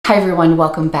Hi everyone,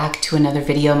 welcome back to another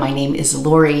video. My name is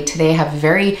Lori. Today I have a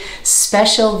very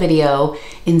special video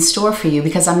in store for you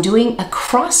because I'm doing a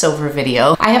crossover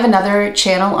video. I have another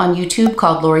channel on YouTube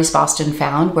called Lori's Boston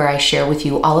Found where I share with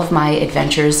you all of my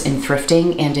adventures in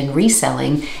thrifting and in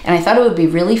reselling, and I thought it would be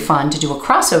really fun to do a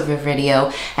crossover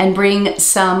video and bring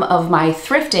some of my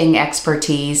thrifting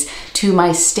expertise to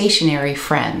my stationery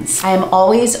friends. I am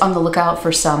always on the lookout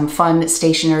for some fun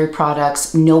stationery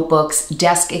products, notebooks,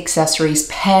 desk accessories,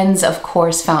 pens, of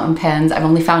course, fountain pens. I've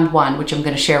only found one, which I'm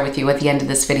going to share with you at the end of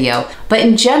this video. But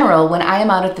in general, when I am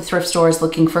out at the thrift stores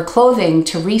looking for clothing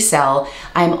to resell,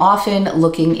 I'm often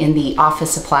looking in the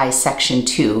office supplies section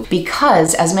too,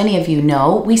 because as many of you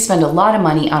know, we spend a lot of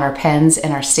money on our pens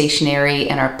and our stationery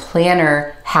and our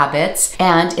planner habits,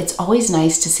 and it's always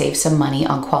nice to save some money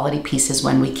on quality pieces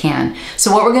when we can.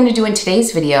 So what we're going to do in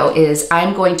today's video is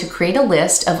I'm going to create a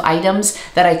list of items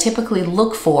that I typically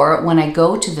look for when I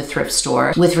go to the thrift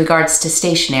store with regards to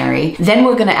stationery. Then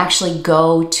we're going to actually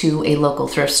go to a local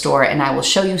thrift store and I will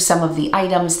show you some of the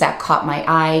items that caught my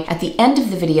eye. At the end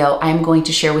of the video, I'm going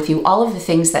to share with you all of the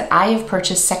things that I have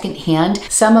purchased secondhand,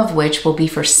 some of which will be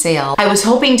for sale. I was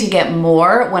hoping to get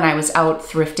more when I was out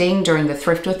thrifting during the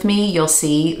Thrift With Me. You'll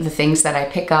see the things that I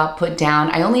pick up, put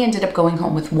down. I only ended up going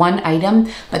home with one item,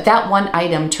 but that one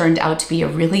item turned out to be a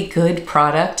really good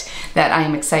product that I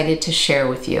am excited to share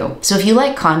with you. So if you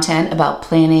like content about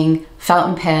planning,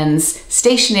 fountain pens,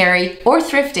 stationery, or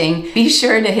thrifting, be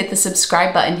sure to hit the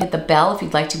subscribe button, hit the bell if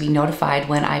you'd like to be notified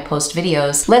when I post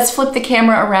videos. Let's flip the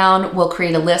camera around. We'll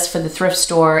create a list for the thrift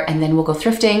store and then we'll go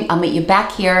thrifting. I'll meet you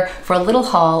back here for a little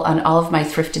haul on all of my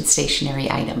thrifted stationery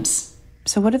items.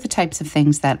 So what are the types of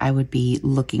things that I would be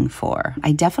looking for?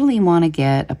 I definitely want to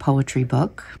get a poetry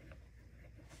book.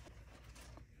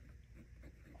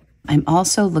 I'm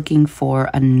also looking for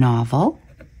a novel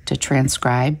to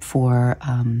transcribe for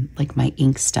like my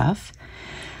ink stuff.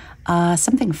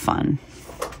 Something fun.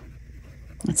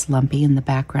 It's lumpy in the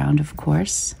background, of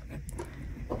course.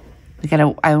 I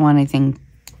don't want anything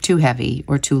too heavy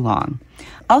or too long.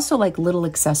 Also like little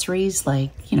accessories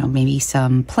like, you know, maybe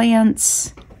some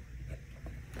plants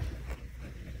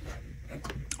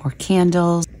or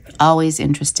candles. Always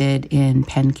interested in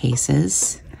pen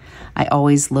cases. I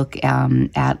always look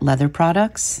at leather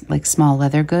products, like small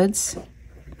leather goods.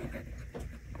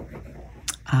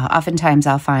 Oftentimes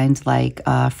I'll find like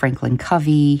Franklin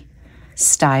Covey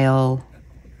style.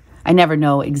 I never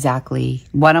know exactly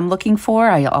what I'm looking for.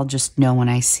 I'll just know when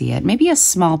I see it. Maybe a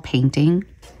small painting.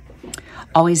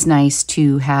 Always nice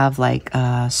to have like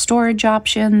storage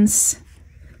options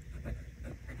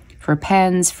for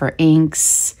pens, for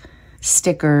inks,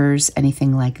 stickers,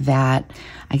 anything like that.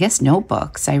 I guess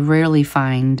notebooks. I rarely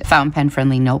find fountain pen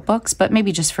friendly notebooks, but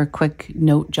maybe just for quick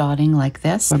note jotting like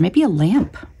this. Or maybe a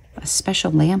lamp. A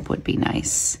special lamp would be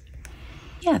nice.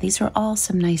 Yeah, these are all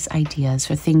some nice ideas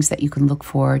for things that you can look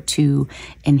for to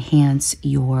enhance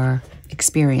your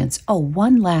experience. Oh,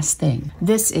 one last thing.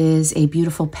 This is a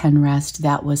beautiful pen rest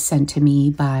that was sent to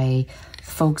me by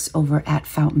folks over at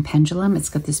Fountain Pendulum. It's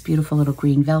got this beautiful little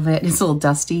green velvet. It's a little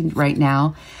dusty right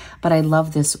now, but I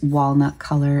love this walnut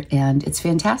color, and it's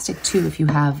fantastic too if you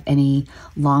have any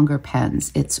longer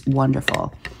pens. It's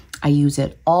wonderful. I use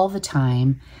it all the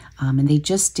time. And they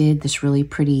just did this really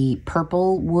pretty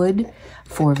purple wood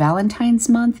for Valentine's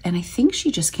month. And I think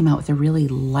she just came out with a really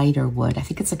lighter wood. I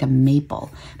think it's like a maple.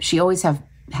 She always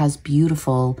has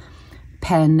beautiful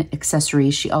pen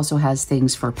accessories. She also has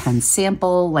things for pen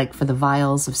sample, like for the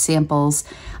vials of samples.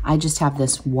 I just have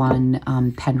this one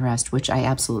pen rest, which I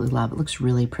absolutely love. It looks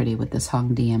really pretty with this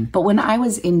Hongdian. But when I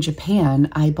was in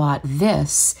Japan, I bought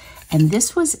this, and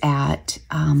this was at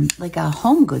like a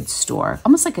home goods store,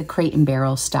 almost like a Crate and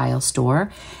Barrel style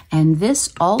store. And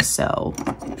this also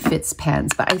fits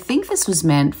pens, but I think this was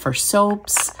meant for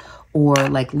soaps or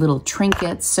like little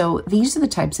trinkets. So these are the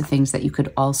types of things that you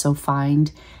could also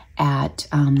find at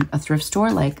a thrift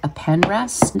store, like a pen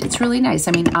rest. It's really nice.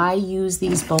 I mean, I use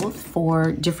these both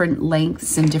for different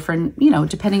lengths and different, you know,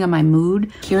 depending on my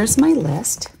mood. Here's my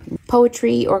list.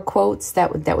 Poetry or quotes,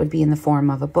 that would be in the form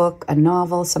of a book, a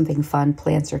novel, something fun,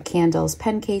 plants or candles,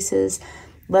 pen cases,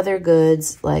 leather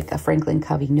goods, like a Franklin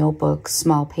Covey notebook,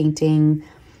 small painting,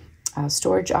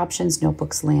 storage options,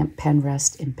 notebooks, lamp, pen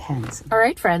rest, and pens. All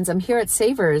right, friends, I'm here at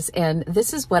Savers, and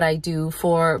this is what I do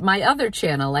for my other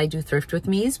channel. I do Thrift With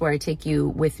Me's, where I take you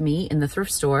with me in the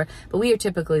thrift store, but we are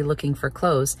typically looking for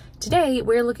clothes. Today,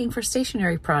 we're looking for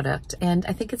stationery product, and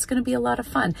I think it's going to be a lot of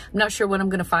fun. I'm not sure what I'm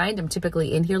going to find. I'm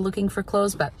typically in here looking for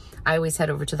clothes, but I always head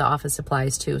over to the office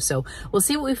supplies too. So we'll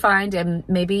see what we find, and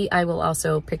maybe I will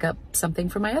also pick up something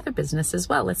for my other business as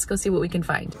well. Let's go see what we can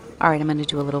find. All right, I'm going to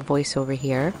do a little voiceover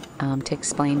here. to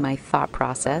explain my thought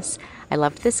process. I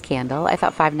loved this candle. I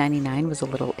thought $5.99 was a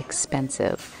little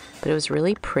expensive, but it was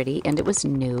really pretty and it was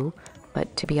new.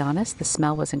 But to be honest, the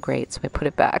smell wasn't great, so I put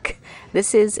it back.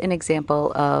 This is an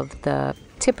example of the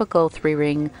typical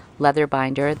 3-ring leather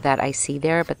binder that I see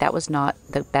there, but that was not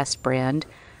the best brand,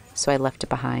 so I left it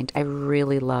behind. I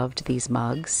really loved these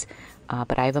mugs,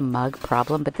 but I have a mug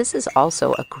problem. But this is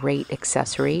also a great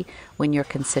accessory when you're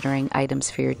considering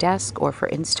items for your desk or for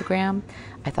Instagram.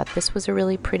 I thought this was a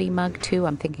really pretty mug too.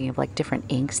 I'm thinking of like different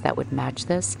inks that would match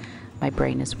this. My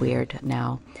brain is weird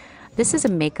now. This is a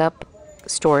makeup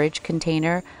storage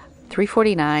container,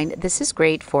 $3.49. This is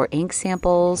great for ink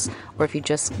samples or if you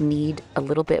just need a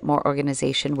little bit more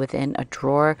organization within a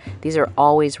drawer. These are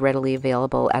always readily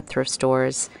available at thrift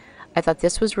stores. I thought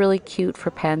this was really cute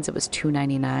for pens. It was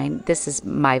 $2.99. This is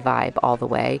my vibe all the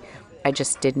way. I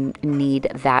just didn't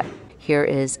need that. Here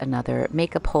is another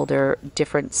makeup holder,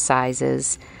 different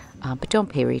sizes. But don't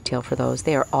pay retail for those.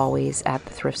 They are always at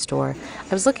the thrift store.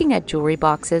 I was looking at jewelry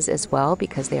boxes as well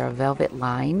because they are velvet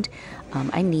lined.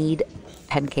 I need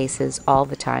pen cases all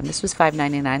the time. This was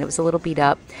 $5.99. It was a little beat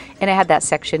up. And it had that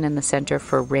section in the center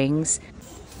for rings.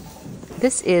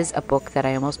 This is a book that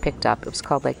I almost picked up. It was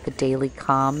called like The Daily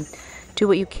Calm. Do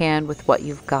what you can with what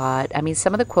you've got. I mean,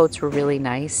 some of the quotes were really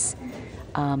nice.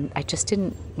 I just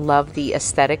didn't love the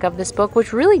aesthetic of this book,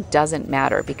 which really doesn't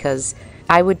matter because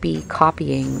I would be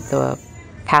copying the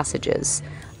passages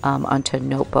onto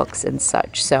notebooks and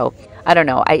such. So I don't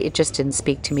know. It just didn't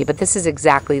speak to me. But this is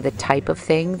exactly the type of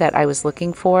thing that I was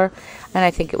looking for. And I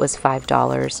think it was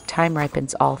 $5. Time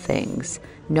ripens all things.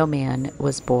 No man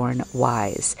was born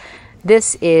wise.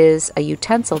 This is a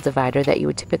utensil divider that you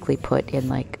would typically put in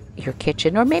like your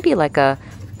kitchen or maybe like a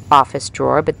office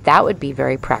drawer. But that would be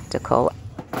very practical.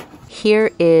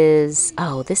 Here is,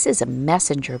 oh, this is a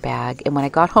messenger bag. And when I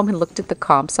got home and looked at the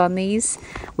comps on these,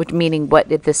 which meaning what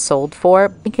did this sold for, I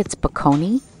think it's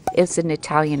Bocconi. It's an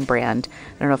Italian brand.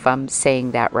 I don't know if I'm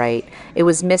saying that right. It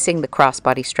was missing the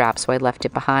crossbody strap, so I left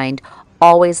it behind.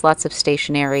 Always lots of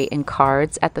stationery and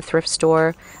cards at the thrift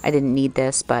store. I didn't need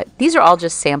this, but these are all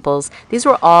just samples. These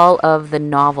were all of the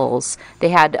novels. They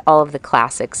had all of the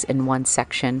classics in one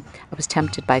section. I was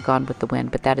tempted by Gone with the Wind,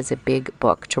 but that is a big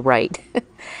book to write.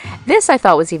 This I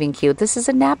thought was even cute. This is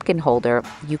a napkin holder.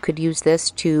 You could use this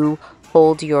to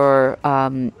hold your,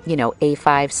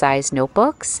 A5 size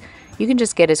notebooks. You can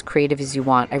just get as creative as you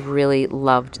want. I really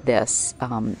loved this.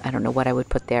 I don't know what I would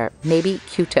put there. Maybe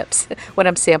Q-tips when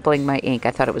I'm sampling my ink.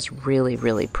 I thought it was really,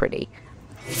 really pretty.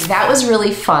 That was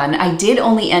really fun. I did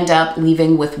only end up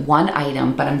leaving with one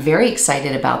item, but I'm very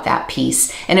excited about that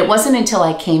piece. And it wasn't until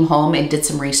I came home and did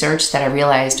some research that I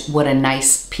realized what a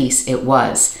nice piece it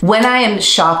was. When I am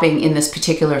shopping in this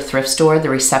particular thrift store,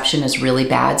 the reception is really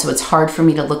bad, so it's hard for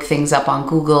me to look things up on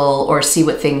Google or see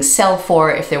what things sell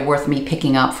for, if they're worth me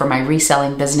picking up for my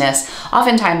reselling business.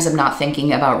 Oftentimes I'm not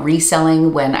thinking about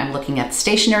reselling when I'm looking at the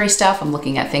stationery stuff. I'm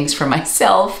looking at things for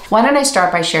myself. Why don't I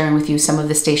start by sharing with you some of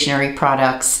the stationery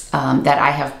products that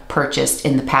I have purchased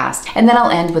in the past, and then I'll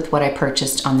end with what I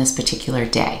purchased on this particular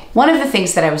day. One of the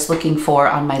things that I was looking for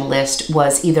on my list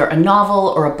was either a novel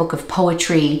or a book of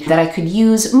poetry that I could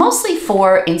use mostly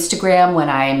for Instagram when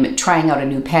I'm trying out a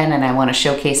new pen and I want to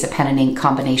showcase a pen and ink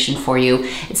combination for you.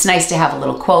 It's nice to have a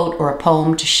little quote or a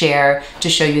poem to share to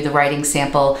show you the writing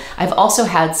sample. I've also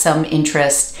had some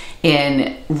interest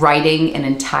in writing an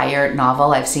entire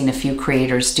novel. I've seen a few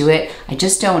creators do it. I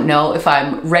just don't know if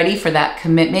I'm ready for that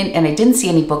commitment, and I didn't see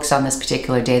any books on this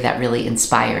particular day that really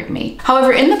inspired me.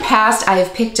 However, in the past, I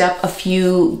have picked up a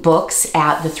few books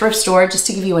at the thrift store just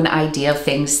to give you an idea of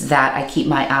things that I keep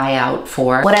my eye out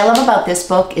for. What I love about this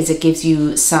book is it gives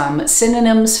you some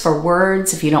synonyms for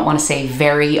words if you don't want to say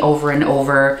very over and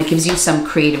over. It gives you some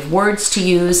creative words to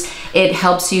use. It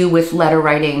helps you with letter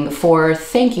writing for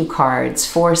thank you cards,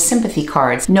 for sympathy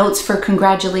cards, notes for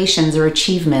congratulations or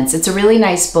achievements. It's a really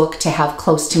nice book to have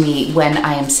close to me when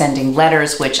I am sending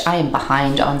letters, which I am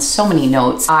behind on so many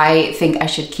notes. I think I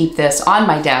should keep this on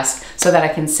my desk so that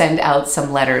I can send out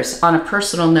some letters. On a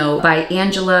personal note, by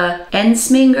Angela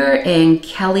Ensminger and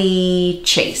Kelly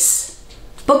Chase.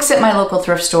 Books at my local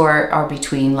thrift store are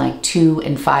between like $2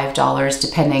 and $5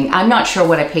 depending. I'm not sure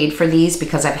what I paid for these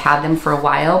because I've had them for a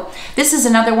while. This is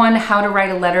another one, How to Write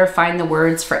a Letter, Find the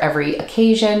Words for Every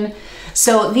Occasion.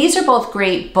 So these are both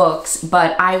great books,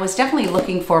 but I was definitely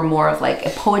looking for more of like a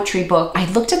poetry book. I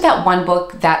looked at that one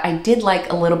book that I did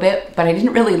like a little bit, but I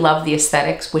didn't really love the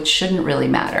aesthetics, which shouldn't really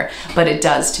matter, but it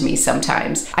does to me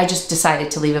sometimes. I just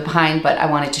decided to leave it behind, but I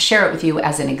wanted to share it with you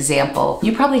as an example.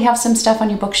 You probably have some stuff on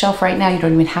your bookshelf right now. You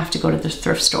don't even have to go to the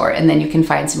thrift store, and then you can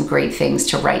find some great things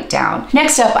to write down.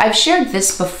 Next up, I've shared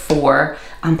this before.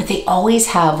 but they always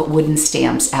have wooden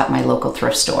stamps at my local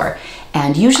thrift store,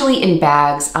 and usually in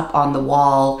bags up on the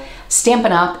wall.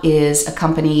 Stampin' Up! Is a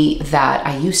company that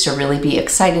I used to really be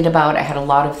excited about. I had a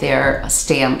lot of their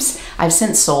stamps. I've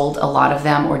since sold a lot of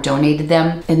them or donated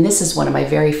them, and this is one of my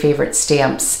very favorite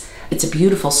stamps. It's a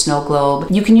beautiful snow globe.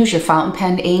 You can use your fountain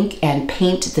pen ink and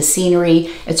paint the scenery.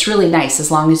 It's really nice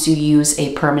as long as you use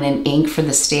a permanent ink for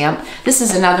the stamp. This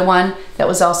is another one that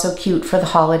was also cute for the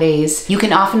holidays. You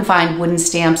can often find wooden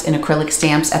stamps and acrylic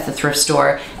stamps at the thrift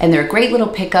store, and they're a great little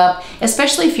pickup,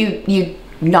 especially if you're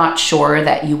not sure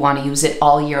that you want to use it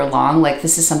all year long. Like,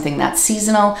 this is something that's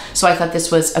seasonal, so I thought this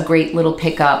was a great little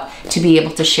pickup to be able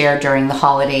to share during the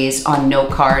holidays on note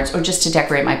cards or just to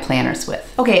decorate my planners with.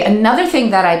 Okay, another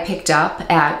thing that I picked up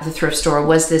at the thrift store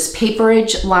was this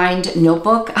paperage lined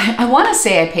notebook. I want to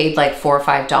say I paid like $4 or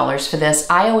 $5 for this.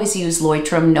 I always use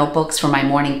Leuchtturm notebooks for my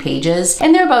morning pages,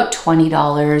 and they're about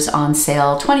 $20 on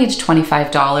sale, $20 to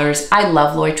 $25. I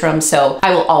love Leuchtturm, so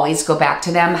I will always go back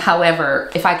to them. However,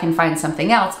 if I can find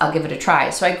something else, I'll give it a try.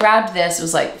 So I grabbed this. It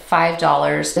was like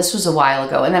 $5. This was a while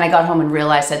ago, and then I got home and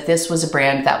realized that this was a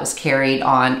brand that was carried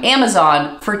on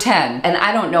Amazon for $10, and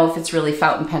I don't know if it's really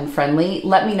fountain pen friendly.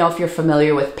 Let me know if you're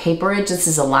familiar with paperage. This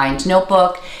is a lined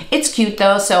notebook. It's cute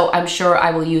though, so I'm sure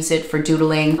I will use it for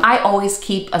doodling. I always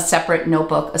keep a separate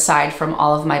notebook aside from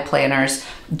all of my planners,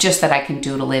 just that I can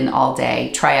doodle in all day,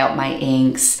 try out my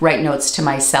inks, write notes to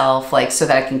myself, like so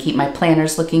that I can keep my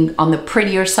planners looking on the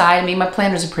prettier side. I mean, my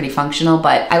planners are pretty functional,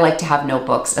 but I like to have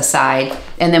notebooks aside.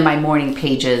 And then my morning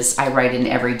pages, I write in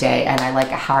every day, and I like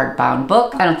a hardbound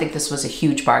book. I don't think this was a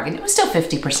huge bargain. It was still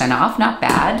 50% off, not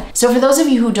bad. So for those of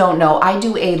you who don't know, I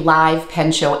do a live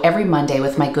pen show every Monday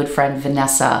with my good friend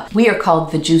Vanessa. We are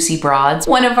called the Juicy Broads.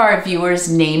 One of our viewers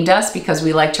named us because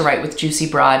we like to write with Juicy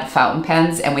Broad fountain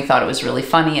pens, and we thought it was really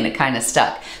funny and it kind of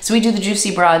stuck. So we do the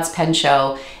Juicy Broads pen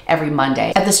show every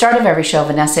Monday. At the start of every show,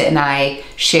 Vanessa and I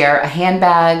share a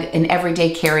handbag, an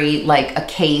everyday carry like a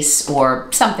case or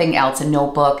something else, a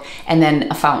notebook, and then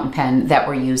a fountain pen that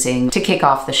we're using to kick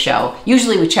off the show.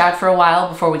 Usually we chat for a while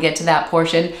before we get to that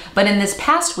portion, but in this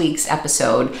past week's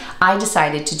episode, I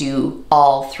decided to do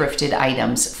all thrifted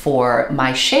items for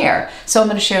my share. So I'm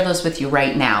gonna share those with you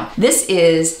right now. This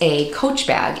is a Coach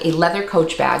bag, a leather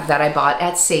Coach bag that I bought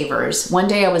at Savers. One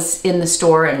day I was in the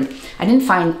store and I didn't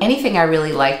find anything I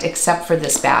really liked except for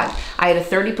this bag. I had a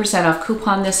 30% off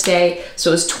coupon this day, so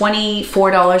it was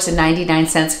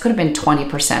 $24.99. It could have been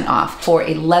 20% off for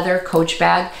a leather Coach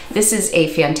bag. This is a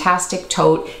fantastic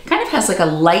tote. Kind of has like a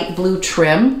light blue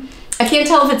trim. I can't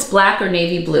tell if it's black or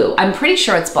navy blue. I'm pretty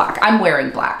sure it's black. I'm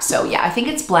wearing black, so yeah, I think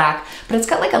it's black, but it's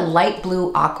got like a light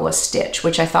blue aqua stitch,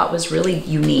 which I thought was really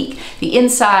unique. The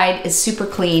inside is super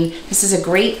clean. This is a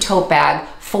great tote bag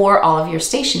for all of your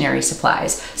stationery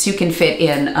supplies. So you can fit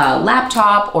in a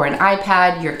laptop or an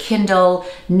iPad, your Kindle,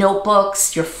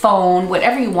 notebooks, your phone,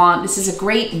 whatever you want. This is a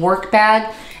great work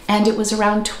bag, and it was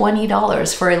around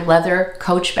 $20 for a leather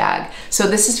Coach bag. So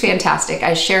this is fantastic.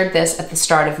 I shared this at the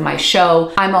start of my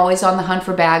show. I'm always on the hunt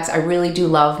for bags. I really do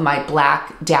love my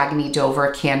black Dagny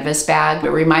Dover canvas bag. It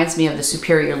reminds me of the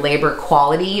Superior Labor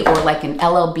quality, or like an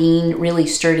LL Bean, really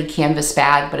sturdy canvas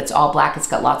bag, but it's all black. It's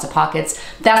got lots of pockets.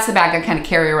 That's the bag I kind of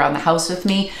carry around the house with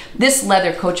me. This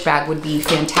leather Coach bag would be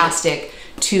fantastic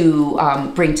to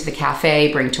bring to the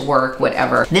cafe, bring to work,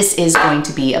 whatever. This is going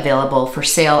to be available for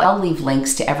sale. I'll leave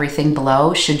links to everything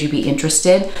below should you be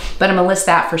interested, but I'm gonna list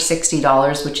that for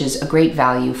 $60, which is a great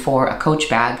value for a Coach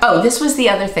bag. Oh, this was the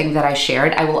other thing that I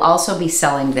shared. I will also be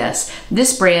selling this.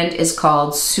 This brand is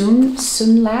called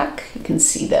Sunlac. You can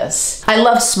see this. I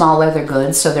love small leather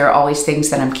goods, so there are always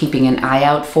things that I'm keeping an eye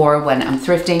out for when I'm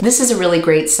thrifting. This is a really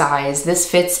great size. This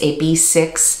fits a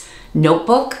B6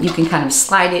 notebook. You can kind of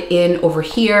slide it in over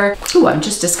here. Ooh, I'm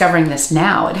just discovering this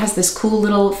now. It has this cool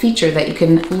little feature that you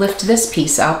can lift this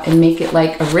piece up and make it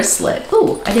like a wristlet.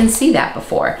 Ooh, I didn't see that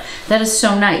before. That is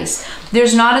so nice.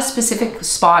 There's not a specific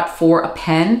spot for a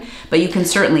pen, but you can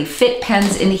certainly fit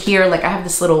pens in here. Like I have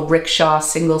this little rickshaw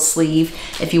single sleeve.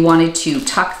 If you wanted to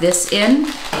tuck this in,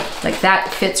 like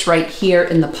that fits right here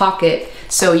in the pocket.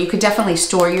 So you could definitely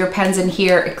store your pens in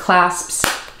here. It clasps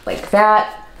like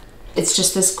that. It's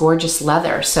just this gorgeous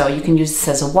leather, so you can use this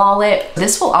as a wallet.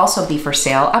 This will also be for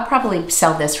sale. I'll probably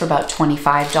sell this for about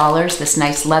 $25, this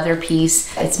nice leather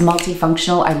piece. It's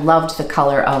multifunctional. I loved the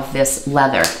color of this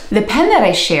leather. The pen that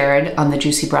I shared on the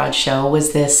Juicy Broad show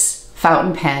was this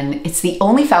fountain pen. It's the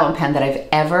only fountain pen that I've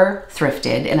ever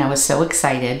thrifted, and I was so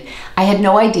excited. I had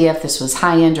no idea if this was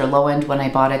high-end or low-end when I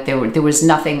bought it. There was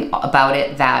nothing about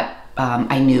it that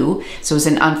I knew, so it was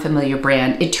an unfamiliar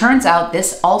brand. It turns out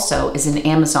this also is an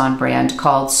Amazon brand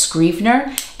called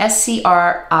Scrivener,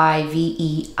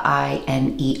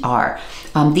 Scriveiner.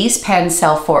 These pens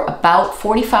sell for about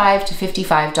 $45 to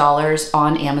 $55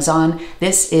 on Amazon.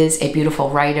 This is a beautiful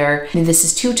writer. And this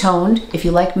is two-toned. If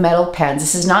you like metal pens,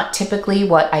 this is not typically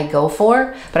what I go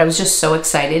for, but I was just so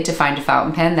excited to find a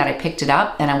fountain pen that I picked it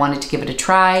up and I wanted to give it a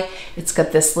try. It's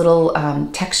got this little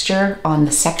texture on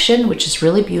the section, which is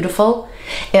really beautiful.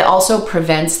 It also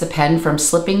prevents the pen from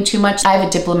slipping too much. I have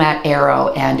a Diplomat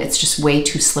Arrow and it's just way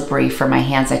too slippery for my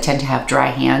hands. I tend to have dry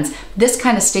hands. This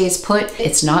kind of stays put.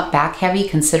 It's not back heavy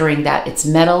considering that it's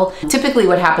metal. Typically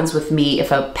what happens with me,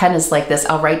 if a pen is like this,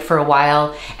 I'll write for a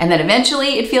while and then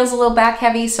eventually it feels a little back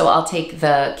heavy, so I'll take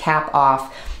the cap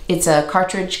off. It's a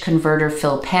cartridge converter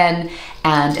fill pen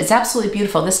and it's absolutely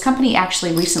beautiful. This company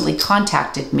actually recently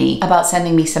contacted me about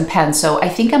sending me some pens, so I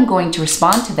think I'm going to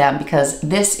respond to them because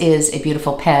this is a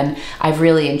beautiful pen. I've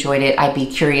really enjoyed it. I'd be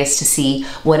curious to see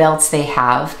what else they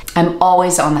have. I'm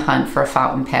always on the hunt for a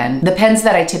fountain pen. The pens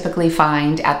that I typically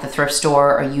find at the thrift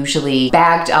store are usually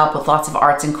bagged up with lots of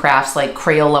arts and crafts like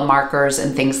Crayola markers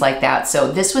and things like that. So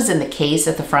this was in the case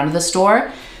at the front of the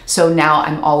store. So now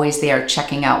I'm always there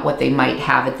checking out what they might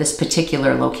have at this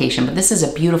particular location. But this is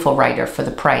a beautiful writer for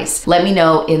the price. Let me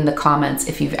know in the comments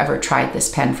if you've ever tried this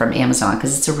pen from Amazon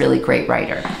because it's a really great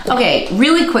writer. Okay,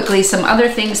 really quickly, some other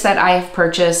things that I have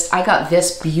purchased. I got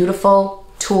this beautiful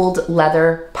tooled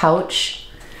leather pouch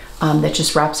that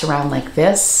just wraps around like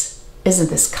this. Isn't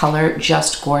this color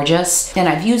just gorgeous? And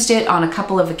I've used it on a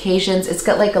couple of occasions. It's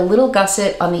got like a little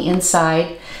gusset on the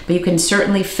inside, but you can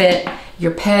certainly fit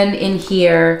your pen in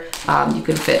here. You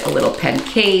can fit a little pen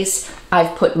case.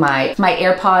 I've put my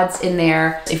AirPods in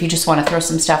there. If you just want to throw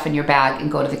some stuff in your bag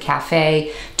and go to the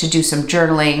cafe to do some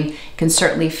journaling, you can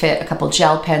certainly fit a couple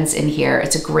gel pens in here.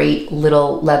 It's a great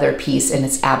little leather piece and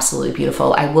it's absolutely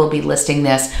beautiful. I will be listing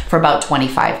this for about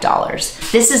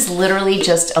 $25. This is literally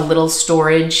just a little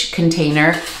storage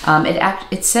container.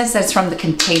 It says that's from the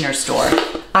Container Store.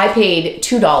 I paid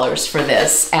 $2 for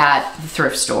this at the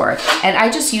thrift store, and I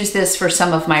just use this for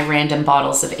some of my random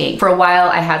bottles of ink. For a while,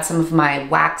 I had some of my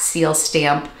wax seal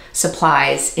stamp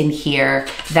supplies in here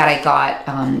that I got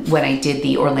when I did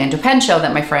the Orlando Pen Show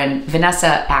that my friend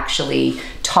Vanessa actually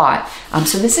taught.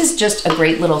 So this is just a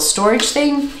great little storage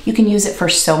thing. You can use it for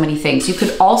so many things. You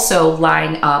could also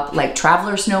line up like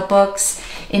traveler's notebooks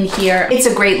in here. It's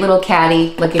a great little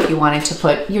caddy, like if you wanted to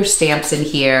put your stamps in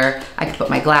here. I could put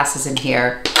my glasses in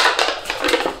here.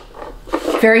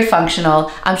 Very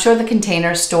functional. I'm sure the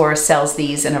Container Store sells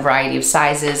these in a variety of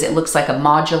sizes. It looks like a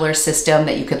modular system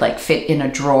that you could like fit in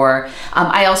a drawer.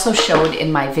 I also showed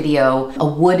in my video a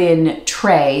wooden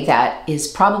tray that is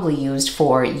probably used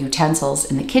for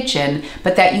utensils in the kitchen,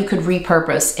 but that you could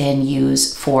repurpose and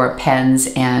use for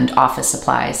pens and office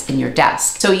supplies in your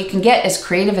desk. So you can get as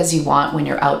creative as you want when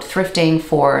you're out thrifting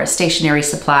for stationery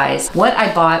supplies. What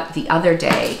I bought the other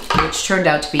day, which turned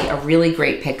out to be a really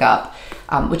great pickup,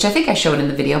 which I think I showed in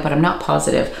the video, but I'm not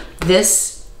positive.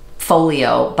 This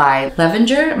Folio by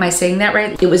Lavenger, am I saying that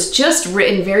right? It was just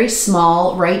written very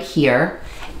small right here.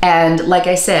 And like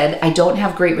I said, I don't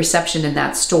have great reception in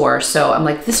that store. So I'm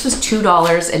like, this was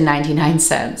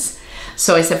 $2.99.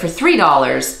 So I said for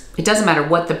 $3, it doesn't matter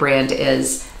what the brand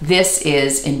is, this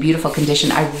is in beautiful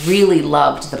condition. I really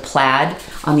loved the plaid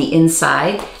on the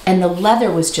inside, and the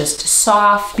leather was just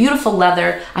soft, beautiful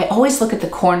leather. I always look at the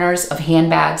corners of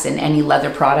handbags and any leather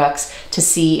products to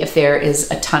see if there is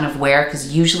a ton of wear,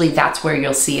 because usually that's where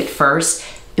you'll see it first.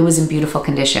 It was in beautiful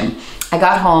condition. I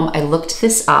got home, I looked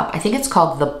this up. I think it's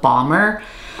called the Bomber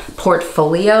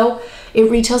Portfolio. It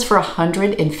retails for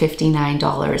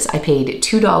 $159. I paid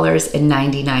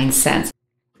 $2.99.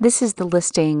 This is the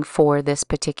listing for this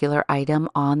particular item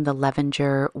on the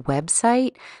Lavenger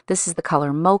website. This is the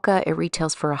color Mocha. It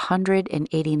retails for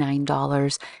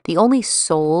 $189. The only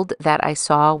sold that I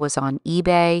saw was on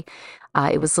eBay.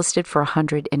 It was listed for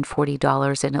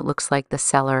 $140, and it looks like the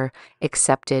seller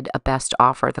accepted a best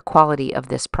offer. The quality of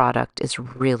this product is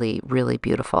really, really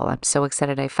beautiful. I'm so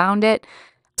excited I found it.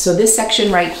 So this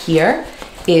section right here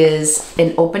is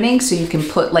an opening, so you can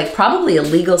put like probably a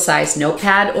legal size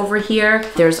notepad over here.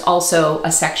 There's also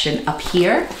a section up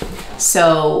here.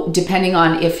 So depending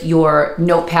on if your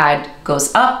notepad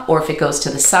goes up or if it goes to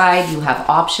the side, you have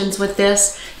options with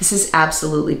this. This is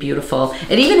absolutely beautiful.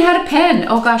 It even had a pen.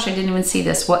 Oh gosh, I didn't even see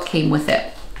this. What came with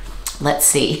it? Let's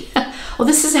see. Well,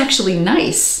 this is actually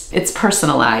nice. It's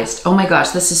personalized. Oh my gosh,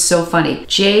 this is so funny.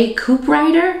 J. Coop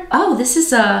Writer. Oh, this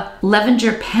is a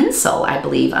Lavenger pencil, I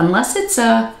believe, unless it's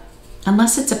a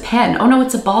pen. Oh no,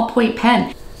 it's a ballpoint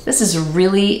pen. This is a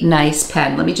really nice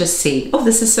pen. Let me just see. Oh,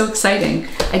 this is so exciting.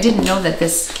 I didn't know that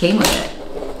this came with it.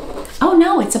 Oh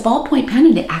no, it's a ballpoint pen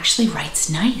and it actually writes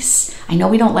nice. I know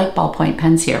we don't like ballpoint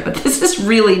pens here, but this is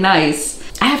really nice.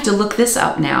 I have to look this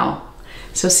up now.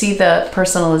 So see the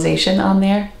personalization on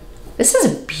there? This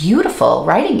is a beautiful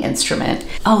writing instrument.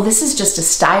 Oh, this is just a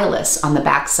stylus on the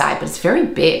back side, but it's very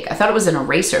big. I thought it was an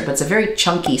eraser, but it's a very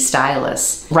chunky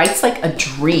stylus. Writes like a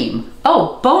dream.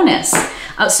 Oh, bonus.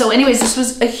 So anyways, this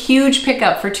was a huge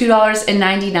pickup for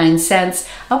 $2.99.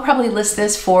 I'll probably list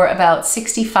this for about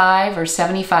 $65 or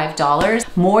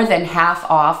 $75, more than half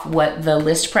off what the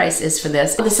list price is for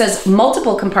this. This has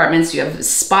multiple compartments. You have a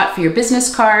spot for your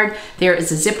business card. There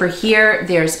is a zipper here.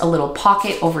 There's a little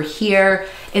pocket over here.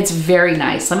 It's very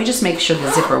nice. Let me just make sure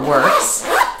the zipper works.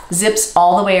 Zips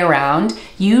all the way around.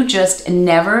 You just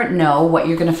never know what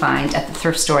you're gonna find at the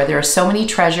thrift store. There are so many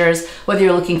treasures, whether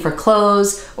you're looking for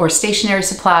clothes or stationery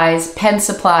supplies, pen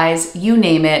supplies, you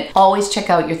name it. Always check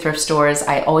out your thrift stores.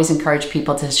 I always encourage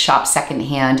people to shop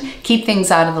secondhand, keep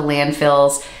things out of the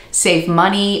landfills, save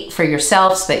money for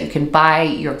yourself so that you can buy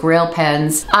your Grail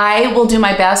pens. I will do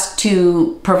my best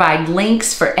to provide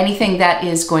links for anything that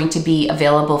is going to be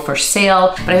available for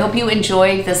sale, but I hope you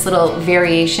enjoyed this little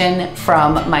variation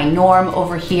from my norm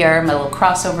over here, my little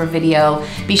crossover video.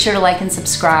 Be sure to like and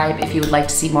subscribe. If you would like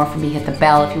to see more from me, hit the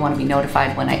bell if you want to be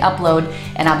notified when I upload,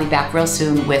 and I'll be back real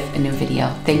soon with a new video.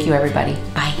 Thank you, everybody.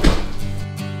 Bye.